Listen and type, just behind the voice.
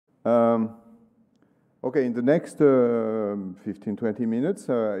Okay, in the next 15-20 minutes,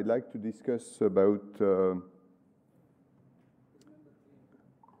 I'd like to discuss about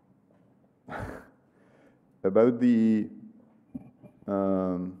about the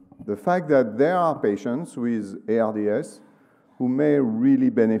fact that there are patients with ARDS who may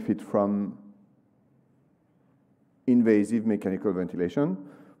really benefit from invasive mechanical ventilation,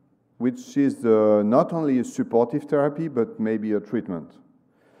 which is not only a supportive therapy, but maybe a treatment.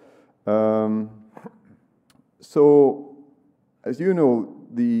 So, as you know,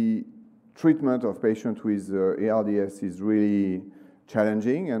 the treatment of patients with ARDS is really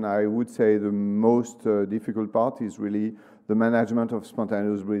challenging, and I would say the most difficult part is really the management of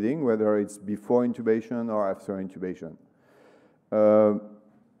spontaneous breathing, whether it's before intubation or after intubation.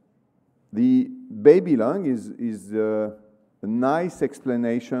 The baby lung is a nice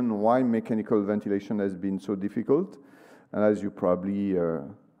explanation why mechanical ventilation has been so difficult. And as you probably are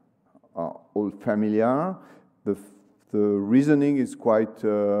all familiar, the reasoning is quite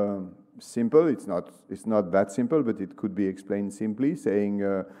simple. It's not that simple, but it could be explained simply, saying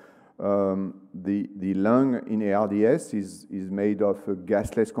the lung in ARDS is made of a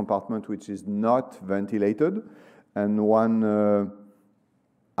gasless compartment which is not ventilated, and one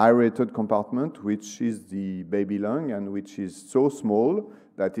aerated compartment, which is the baby lung, and which is so small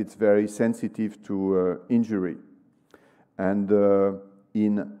that it's very sensitive to injury. And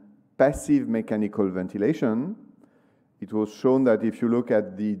in passive mechanical ventilation, it was shown that if you look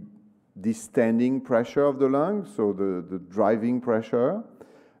at the distending pressure of the lung, so the driving pressure,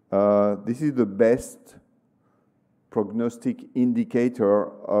 this is the best prognostic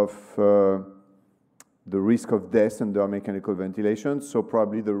indicator of the risk of death under mechanical ventilation, so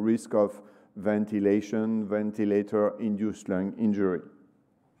probably the risk of ventilator-induced lung injury.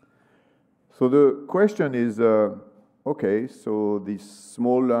 So the question is, okay, so this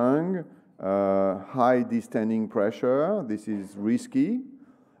small lung, high distending pressure, this is risky.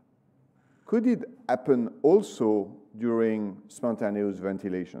 Could it happen also during spontaneous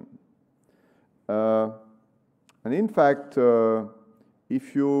ventilation? And in fact,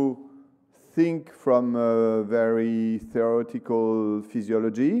 if you think from a very theoretical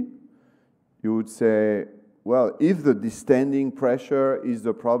physiology, you would say, well, if the distending pressure is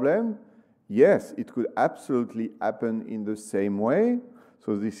the problem, yes, it could absolutely happen in the same way.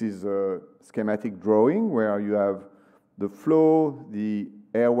 So this is a schematic drawing where you have the flow, the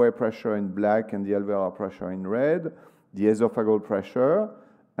airway pressure in black and the alveolar pressure in red, the esophageal pressure,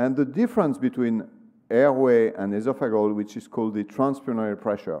 and the difference between airway and esophageal, which is called the transpulmonary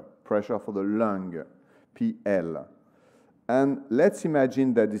pressure for the lung, PL. And let's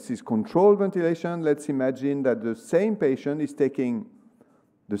imagine that this is controlled ventilation. Let's imagine that the same patient is taking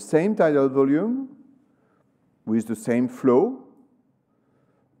the same tidal volume with the same flow.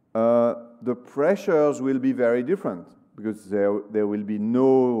 The pressures will be very different because there will be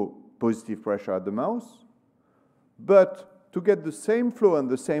no positive pressure at the mouth. But to get the same flow and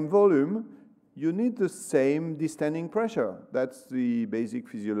the same volume, you need the same distending pressure. That's the basic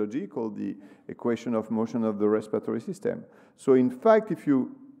physiology called the equation of motion of the respiratory system. So in fact, if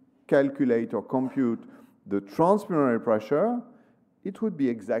you calculate or compute the transpulmonary pressure, it would be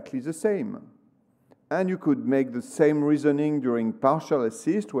exactly the same. And you could make the same reasoning during partial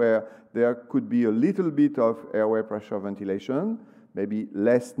assist, where there could be a little bit of airway pressure ventilation, maybe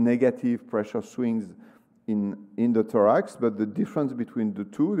less negative pressure swings in the thorax, but the difference between the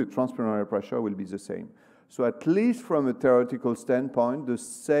two, the transpulmonary pressure, will be the same. So at least from a theoretical standpoint, the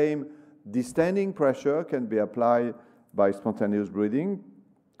same distending pressure can be applied by spontaneous breathing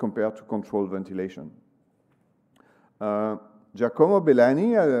compared to controlled ventilation. Giacomo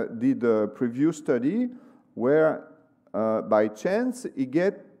Bellani did a previous study where, by chance, he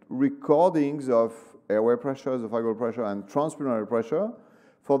get recordings of airway pressure, esophageal pressure, and transpulmonary pressure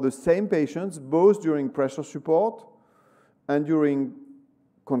for the same patients, both during pressure support and during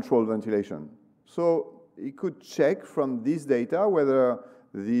controlled ventilation. So he could check from this data whether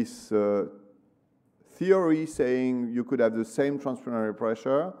this theory saying you could have the same transpulmonary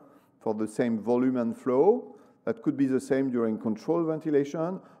pressure for the same volume and flow, that could be the same during controlled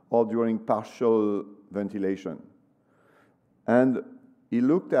ventilation or during partial ventilation. And he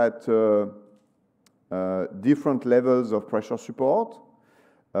looked at different levels of pressure support.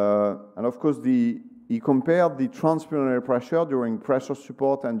 And of course, he compared the transpulmonary pressure during pressure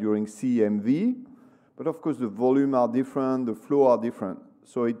support and during CMV. But of course, the volume are different, the flow are different.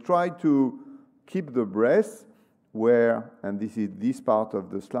 So he tried to keep the breath where, and this is this part of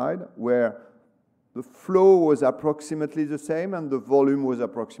the slide, where the flow was approximately the same and the volume was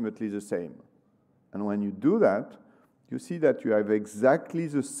approximately the same. And when you do that, you see that you have exactly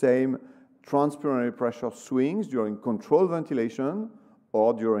the same transpiratory pressure swings during controlled ventilation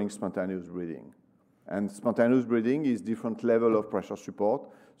or during spontaneous breathing. And spontaneous breathing is different level of pressure support,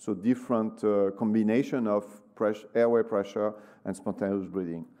 so different combination of airway pressure and spontaneous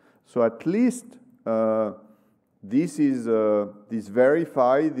breathing. So at least this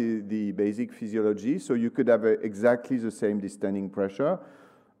verify the basic physiology, so you could have exactly the same distending pressure.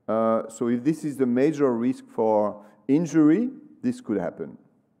 So if this is the major risk for injury, this could happen.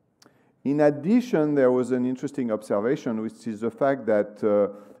 In addition, there was an interesting observation, which is the fact that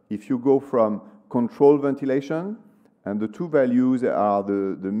if you go from controlled ventilation, and the two values are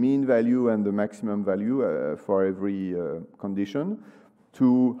the mean value and the maximum value for every condition,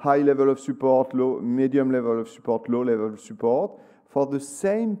 to high level of support, medium level of support, low level of support, for the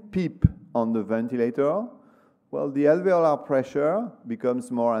same PEEP on the ventilator, well, the alveolar pressure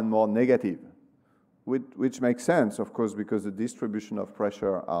becomes more and more negative, which makes sense, of course, because the distribution of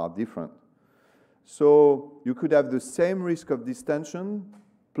pressure are different. So you could have the same risk of distension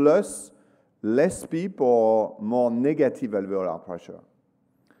plus less PEEP or more negative alveolar pressure,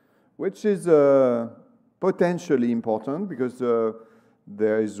 which is potentially important because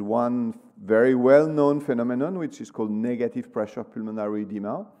there is one very well-known phenomenon which is called negative pressure pulmonary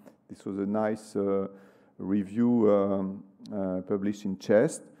edema. This was a nice review published in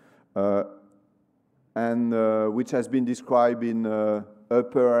Chest, and which has been described in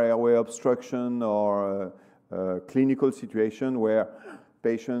upper airway obstruction or clinical situation where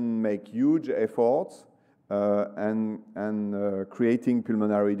patients make huge efforts and creating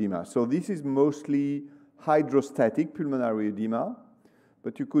pulmonary edema. So this is mostly hydrostatic pulmonary edema,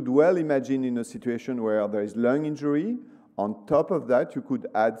 but you could well imagine in a situation where there is lung injury, on top of that you could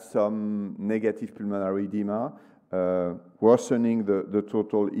add some negative pulmonary edema, worsening the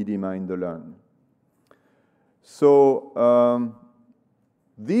total edema in the lung. So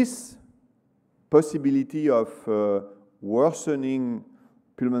this possibility of worsening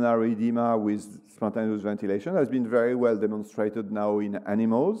pulmonary edema with spontaneous ventilation has been very well demonstrated now in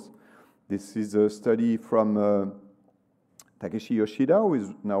animals. This is a study from Takeshi Yoshida, who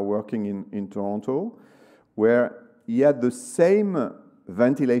is now working in Toronto, where he had the same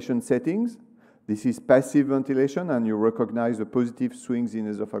ventilation settings. This is passive ventilation, and you recognize the positive swings in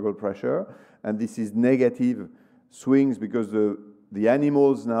esophageal pressure, and this is negative swings because the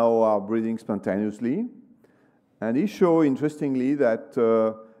animals now are breathing spontaneously. And he showed, interestingly, that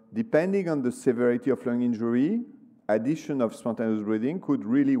depending on the severity of lung injury, addition of spontaneous breathing could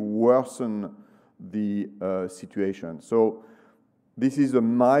really worsen the situation. So this is a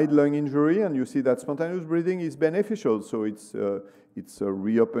mild lung injury, and you see that spontaneous breathing is beneficial. So it's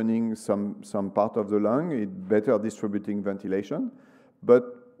reopening some part of the lung, it's better distributing ventilation.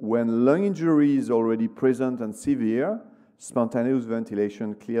 But when lung injury is already present and severe, spontaneous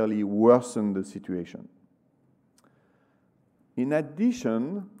ventilation clearly worsens the situation. In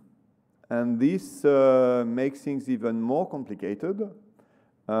addition, and this makes things even more complicated,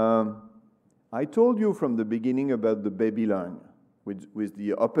 I told you from the beginning about the baby lung with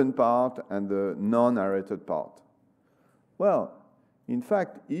the open part and the non-aerated part. Well, in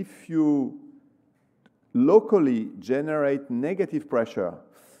fact, if you locally generate negative pressure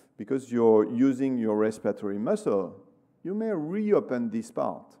because you're using your respiratory muscle, you may reopen this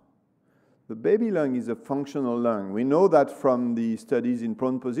part. The baby lung is a functional lung. We know that from the studies in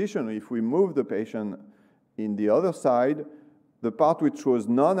prone position. If we move the patient in the other side, the part which was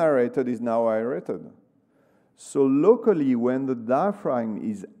non-aerated is now aerated. So locally, when the diaphragm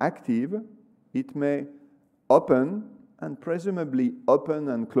is active, it may open and presumably open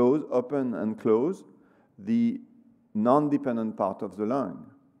and close the non-dependent part of the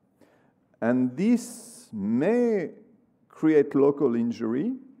lung. And this may create local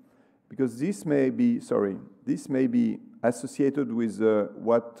injury, because this may be associated with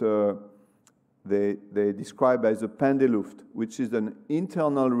what they describe as a Pendeluft, which is an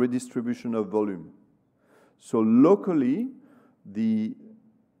internal redistribution of volume. So locally, the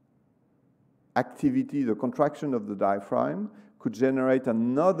activity, the contraction of the diaphragm could generate by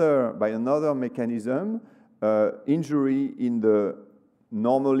another mechanism, injury in the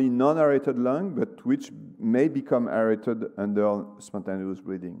normally non-aerated lung, but which may become aerated under spontaneous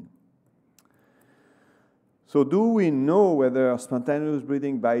breathing. So do we know whether spontaneous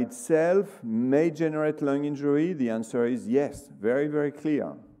breathing by itself may generate lung injury? The answer is yes, very, very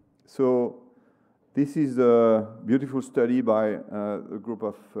clear. So this is a beautiful study by a group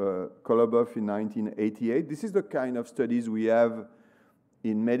of Kolobov in 1988. This is the kind of studies we have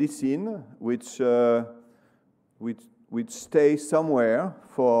in medicine, which stay somewhere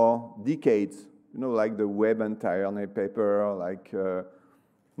for decades. you know, like the Web and Tierney paper, like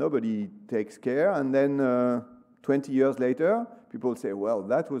nobody takes care. And then 20 years later, people say, well,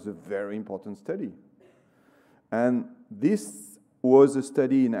 that was a very important study. And this was a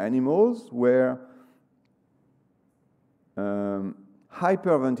study in animals where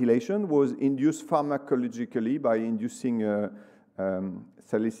hyperventilation was induced pharmacologically by inducing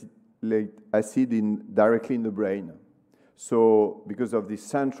salicylate acid directly in the brain. So because of the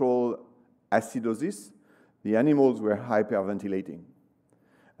central acidosis, the animals were hyperventilating.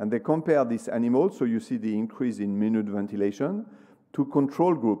 And they compared these animals, so you see the increase in minute ventilation, to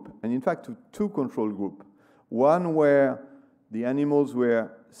control group, and in fact to two control groups. One where the animals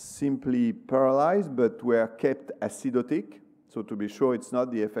were simply paralyzed but were kept acidotic, so to be sure it's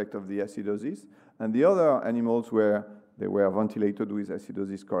not the effect of the acidosis, and the other animals where they were ventilated with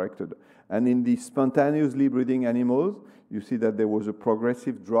acidosis corrected. And in the spontaneously breathing animals, you see that there was a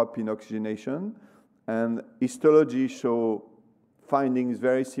progressive drop in oxygenation, and histology show findings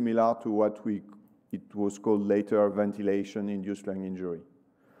very similar to what it was called later ventilation-induced lung injury.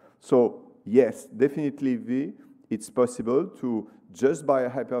 So yes, definitely it's possible to, just by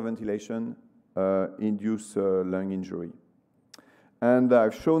hyperventilation, induce lung injury. And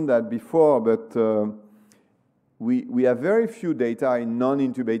I've shown that before, but we have very few data in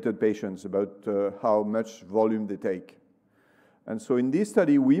non-intubated patients about how much volume they take. And so in this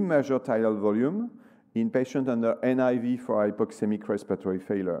study, we measure tidal volume in patients under NIV for hypoxemic respiratory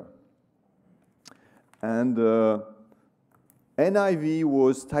failure. And NIV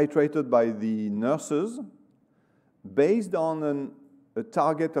was titrated by the nurses based on a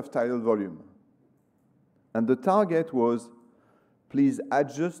target of tidal volume. And the target was, please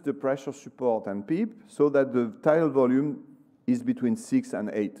adjust the pressure support and PEEP so that the tidal volume is between 6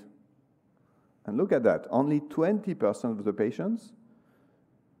 and 8. And look at that, only 20% of the patients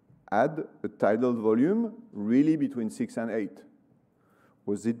had a tidal volume really between 6 and 8.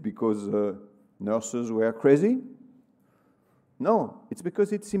 Was it because nurses were crazy? No, it's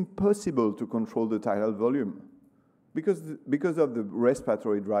because it's impossible to control the tidal volume because of the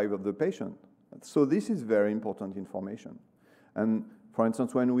respiratory drive of the patient. So this is very important information. And for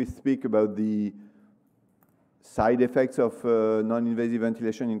instance, when we speak about the side effects of non-invasive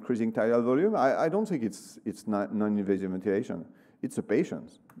ventilation increasing tidal volume, I don't think it's not non-invasive ventilation. It's the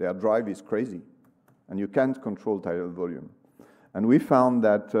patients. Their drive is crazy, and you can't control tidal volume. And we found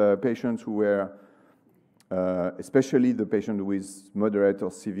that patients who were, especially the patient with moderate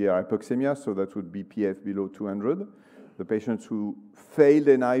or severe hypoxemia, so that would be PF below 200, the patients who failed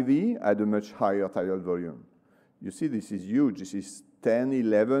NIV had a much higher tidal volume. You see, this is huge. This is 10,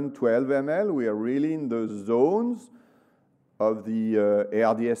 11, 12 ml. We are really in the zones of the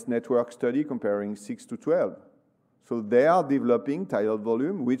ARDS network study comparing 6 to 12. So they are developing tidal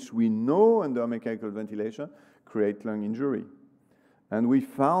volume, which we know under mechanical ventilation create lung injury. And we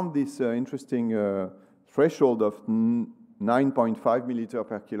found this interesting threshold of 9.5 milliliter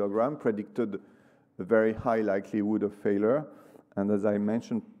per kilogram predicted a very high likelihood of failure. And as I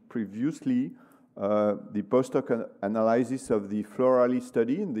mentioned previously, the post-hoc analysis of the Florali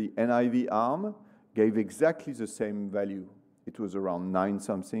study in the NIV arm gave exactly the same value. It was around 9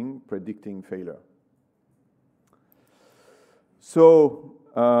 something, predicting failure. So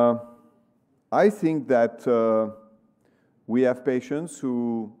I think that we have patients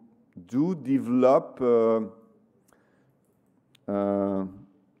who do develop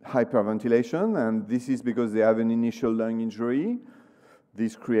hyperventilation, and this is because they have an initial lung injury.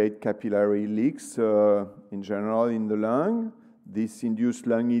 This creates capillary leaks in general in the lung. This induces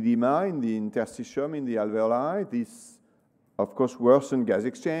lung edema in the interstitium, in the alveoli. This, of course, worsens gas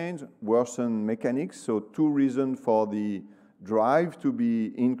exchange, worsens mechanics. So two reasons for the drive to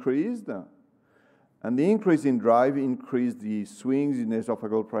be increased. And the increase in drive increased the swings in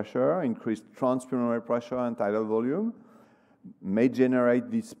esophageal pressure, increased transpulmonary pressure and tidal volume, may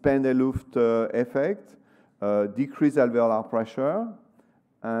generate this Pendeluft effect, decrease alveolar pressure,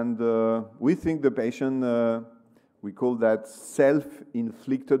 and we think the patient, we call that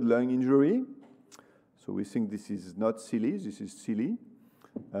self-inflicted lung injury. So we think this is not silly, this is silly.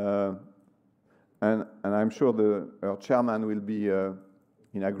 And I'm sure our chairman will be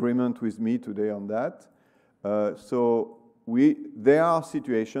in agreement with me today on that. So there are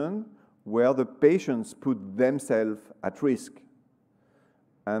situations where the patients put themselves at risk.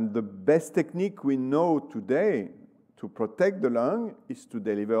 And the best technique we know today to protect the lung is to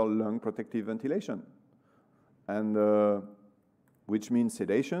deliver lung protective ventilation. And which means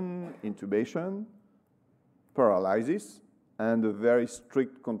sedation, intubation, paralysis, and a very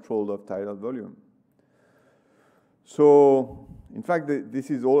strict control of tidal volume. So In fact, this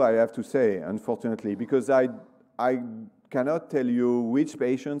is all I have to say, unfortunately, because I cannot tell you which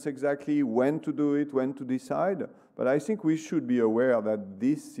patients exactly, when to do it, when to decide, but I think we should be aware that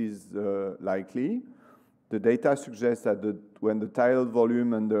this is likely. The data suggests that when the tidal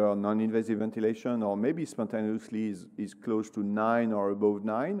volume under non-invasive ventilation, or maybe spontaneously, is close to 9 or above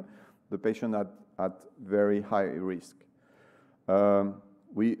 9, the patient at very high risk.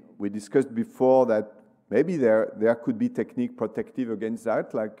 We discussed before that maybe there could be technique protective against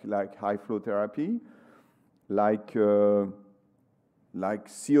that, like high flow therapy, like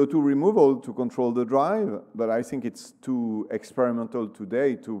CO2 removal to control the drive, but I think it's too experimental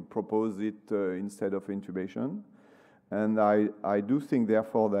today to propose it instead of intubation. And I do think,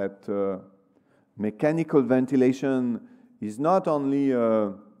 therefore, that mechanical ventilation is not only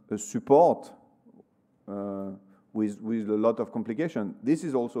a support with a lot of complication. This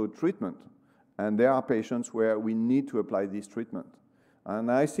is also a treatment. And there are patients where we need to apply this treatment.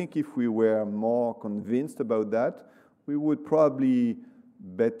 And I think if we were more convinced about that, we would probably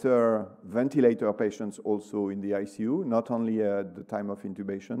better ventilate our patients also in the ICU, not only at the time of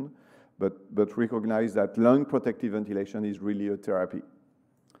intubation, but recognize that lung protective ventilation is really a therapy.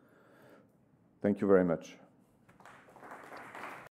 Thank you very much.